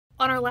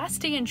On our last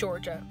day in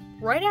Georgia,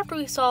 right after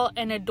we saw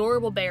an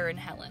adorable bear in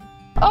Helen.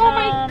 Oh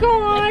my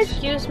gosh!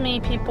 Excuse me,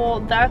 people,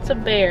 that's a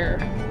bear.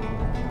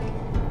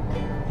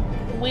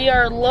 We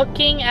are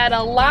looking at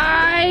a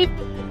live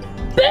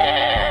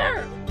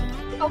bear!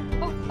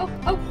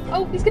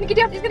 Oh, he's gonna get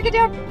down, he's gonna get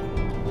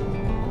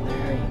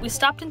down! We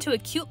stopped into a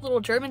cute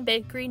little German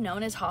bakery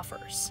known as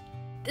Hofer's.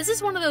 This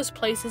is one of those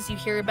places you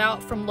hear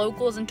about from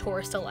locals and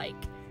tourists alike.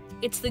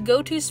 It's the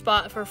go-to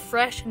spot for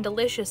fresh and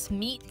delicious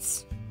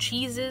meats,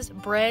 cheeses,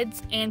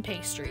 breads, and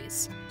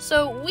pastries.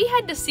 So we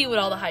had to see what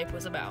all the hype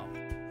was about.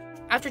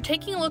 After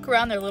taking a look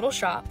around their little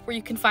shop, where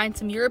you can find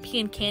some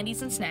European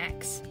candies and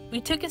snacks, we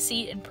took a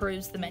seat and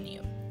perused the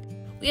menu.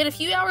 We had a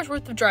few hours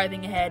worth of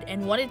driving ahead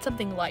and wanted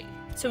something light,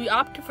 so we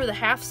opted for the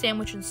half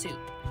sandwich and soup.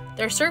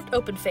 They're served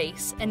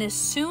open-face, and as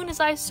soon as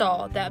I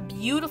saw that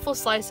beautiful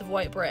slice of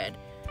white bread,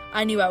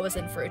 I knew I was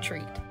in for a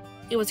treat.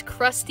 It was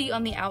crusty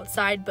on the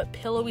outside, but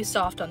pillowy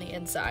soft on the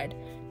inside.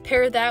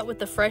 Pair that with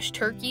the fresh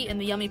turkey and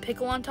the yummy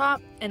pickle on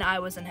top, and I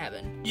was in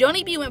heaven.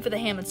 Joanie B went for the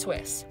ham and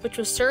Swiss, which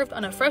was served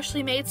on a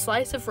freshly made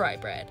slice of rye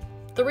bread.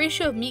 The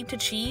ratio of meat to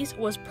cheese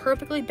was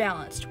perfectly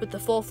balanced with the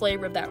full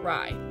flavor of that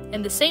rye,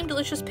 and the same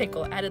delicious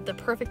pickle added the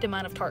perfect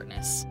amount of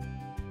tartness.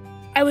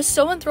 I was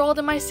so enthralled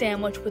in my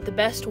sandwich with the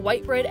best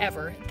white bread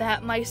ever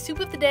that my soup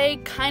of the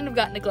day kind of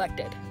got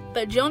neglected,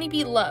 but Joanie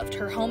B loved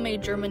her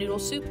homemade German noodle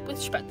soup with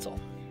spätzle.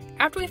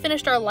 After we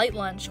finished our light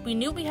lunch, we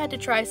knew we had to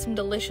try some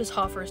delicious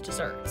Hofer's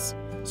desserts.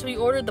 So we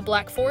ordered the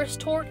Black Forest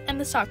Tort and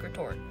the Soccer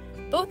Tort,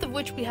 both of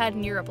which we had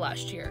in Europe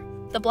last year.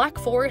 The Black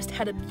Forest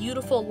had a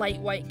beautiful light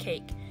white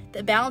cake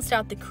that balanced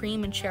out the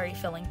cream and cherry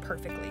filling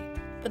perfectly.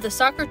 But the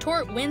Soccer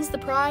Tort wins the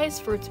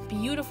prize for its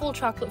beautiful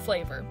chocolate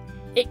flavor.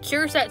 It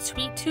cures that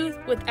sweet tooth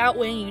without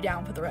weighing you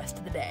down for the rest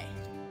of the day.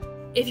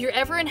 If you're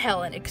ever in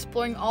Helen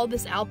exploring all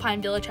this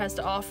Alpine Village has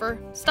to offer,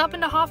 stop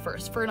into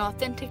Hofer's for an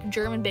authentic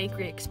German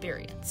bakery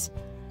experience.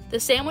 The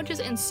sandwiches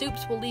and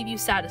soups will leave you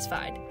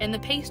satisfied, and the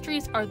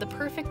pastries are the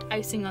perfect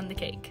icing on the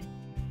cake.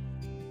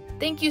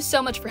 Thank you so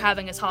much for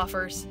having us,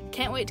 Hofer's.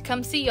 Can't wait to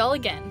come see y'all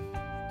again.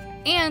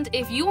 And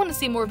if you want to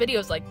see more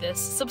videos like this,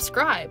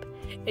 subscribe.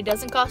 It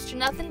doesn't cost you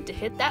nothing to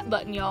hit that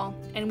button, y'all,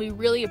 and we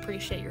really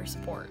appreciate your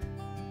support.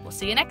 We'll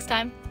see you next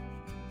time.